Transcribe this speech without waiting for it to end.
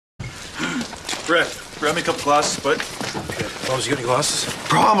Brett, grab me a couple glasses, bud. Okay. Bobs, you got any glasses?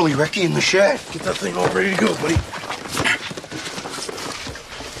 Probably, Ricky, in the shed. Get that thing all ready to go, buddy.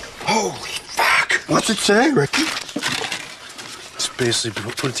 Holy fuck! What's it say, Ricky? It's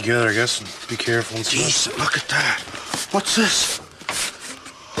basically put it together, I guess, and be careful and stuff. Jeez, look at that. What's this?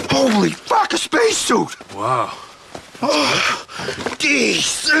 Holy fuck, a spacesuit! Wow. Oh,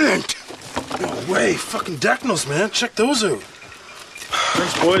 decent! No way. Fucking Decnos, man. Check those out.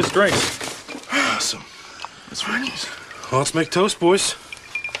 Drinks, boys, drinks. Awesome. That's Ricky's. Well, let's make toast, boys.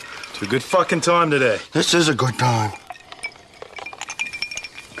 It's a good fucking time today. This is a good time.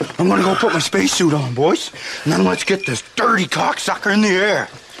 I'm gonna go put my spacesuit on, boys, and then let's get this dirty cocksucker in the air.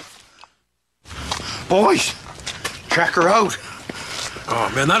 Boys, check her out.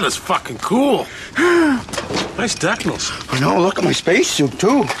 Oh, man, that is fucking cool. Nice Decnos. I know, look at my spacesuit,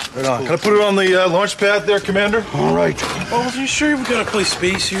 too. Right on. Can I put it on the launch pad there, Commander? All right. Oh, are you sure we gotta play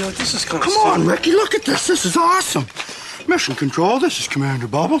space here? Like, this is kind of Come on, Ricky, look at this. This is awesome. Mission Control, this is Commander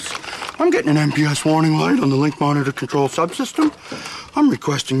Bubbles. I'm getting an MPS warning light on the link monitor control subsystem. I'm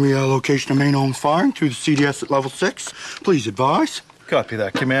requesting reallocation of main home firing to the CDS at level 6. Please advise. Copy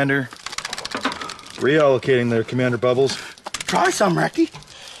that, Commander. Reallocating there, Commander Bubbles. Try some, Ricky.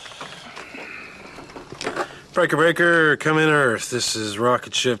 Breaker, come in Earth. This is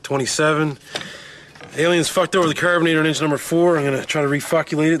rocket ship 27. Aliens fucked over the carbonator on engine number 4. I'm gonna try to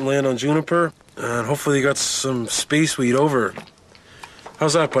refuculate it and land on Juniper. And hopefully you got some space weed over.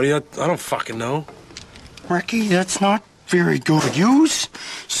 How's that, buddy? I don't fucking know. Ricky, that's not very good. Use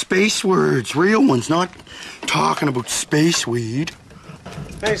space words, real ones, not talking about space weed.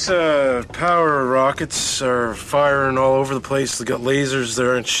 Nice power rockets are firing all over the place. They got lasers that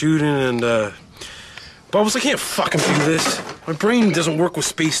aren't shooting and Bubbles, I can't fucking do this. My brain doesn't work with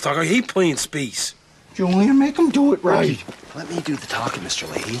space talk. I hate playing space. Julian, make him do it right. Let me do the talking, Mr.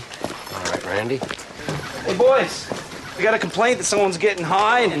 Leahy. All right, Randy. Hey, boys. We got a complaint that someone's getting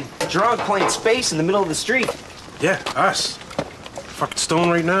high and drunk playing space in the middle of the street. Yeah, us. Fucking stone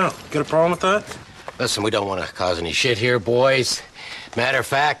right now. Got a problem with that? Listen, we don't want to cause any shit here, boys. Matter of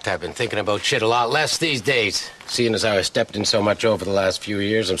fact, I've been thinking about shit a lot less these days. Seeing as how I stepped in so much over the last few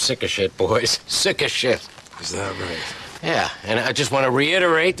years, I'm sick of shit, boys. Sick of shit. Is that right? Yeah, and I just want to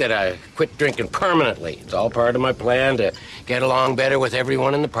reiterate that I quit drinking permanently. It's all part of my plan to get along better with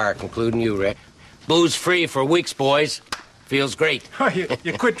everyone in the park, including you, Rick. Booze free for weeks, boys. Feels great. Oh, you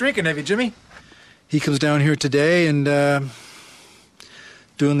quit drinking, have you, Jimmy? He comes down here today and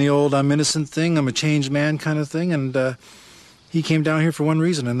doing the old I'm innocent thing, I'm a changed man kind of thing, and he came down here for one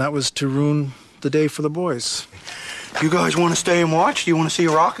reason, and that was to ruin the day for the boys. You guys want to stay and watch? Do you want to see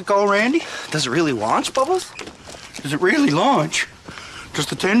a rocket go, Randy? Does it really launch, Bubbles? Does it really launch? Does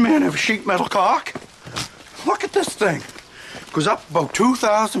the Tin Man have a sheet metal cock? Look at this thing. Goes up about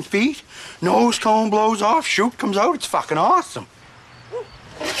 2,000 feet, nose cone blows off, chute comes out. It's fucking awesome.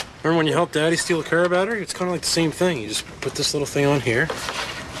 Remember when you helped Daddy steal a car battery? It's kind of like the same thing. You just put this little thing on here,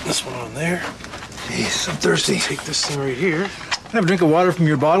 this one on there. Jeez, I'm thirsty. Take this thing right here. Have a drink of water from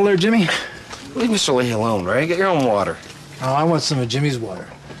your bottle there, Jimmy? Leave Mr. Leahy alone, right? Get your own water. Oh, I want some of Jimmy's water.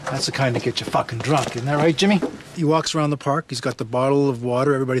 That's the kind that gets you fucking drunk, isn't that right, Jimmy? He walks around the park, he's got the bottle of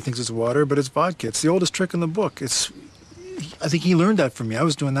water, everybody thinks it's water, but it's vodka. It's the oldest trick in the book. I think he learned that from me. I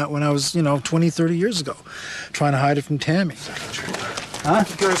was doing that when I was, 20, 30 years ago, trying to hide it from Tammy. Huh?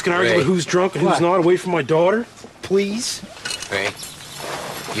 You guys can argue Ray. about who's drunk and who's not away from my daughter? Please? Ray,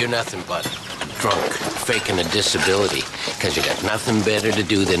 you're nothing but drunk, faking a disability, because you got nothing better to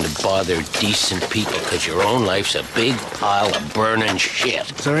do than to bother decent people, because your own life's a big pile of burning shit.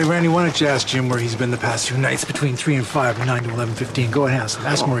 Sorry, Randy, why don't you ask Jim where he's been the past few nights between 3 and 5 and 9 to 11:15? Go ahead,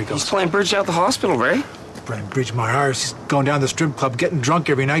 ask him where he goes. He's playing bridge out the hospital, Ray. Brian Bridge my arse. He's going down to the strip club, getting drunk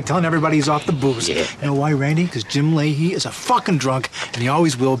every night, telling everybody he's off the booze. Yeah. You know why, Randy? Because Jim Leahy is a fucking drunk, and he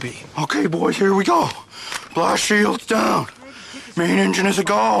always will be. Okay, boys, here we go. Blast shields down. Main engine is a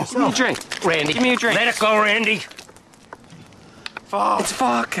go. Give me a drink. Randy, Give me a drink. let it go, Randy. It's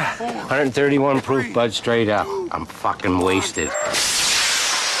vodka. 131 proof, bud, straight up. I'm fucking wasted.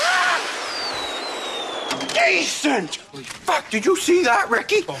 Decent! Holy fuck, did you see that,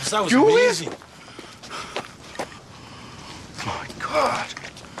 Ricky? Oh, that was Julian? amazing. My God.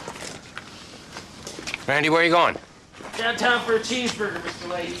 Randy, where are you going? Downtown for a cheeseburger, Mr.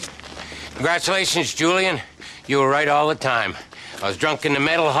 Leahy. Congratulations, Julian. You were right all the time. I was drunk in the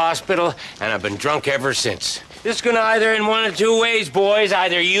mental hospital, and I've been drunk ever since. This is gonna either in one of two ways, boys.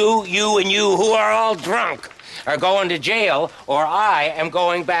 Either you, and you, who are all drunk, are going to jail, or I am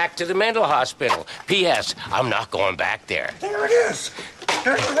going back to the mental hospital. P.S. I'm not going back there. There it is.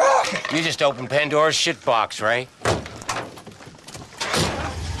 There's the rocket. You just opened Pandora's shitbox, right?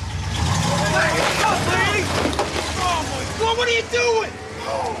 you doing?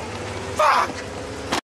 Oh, fuck!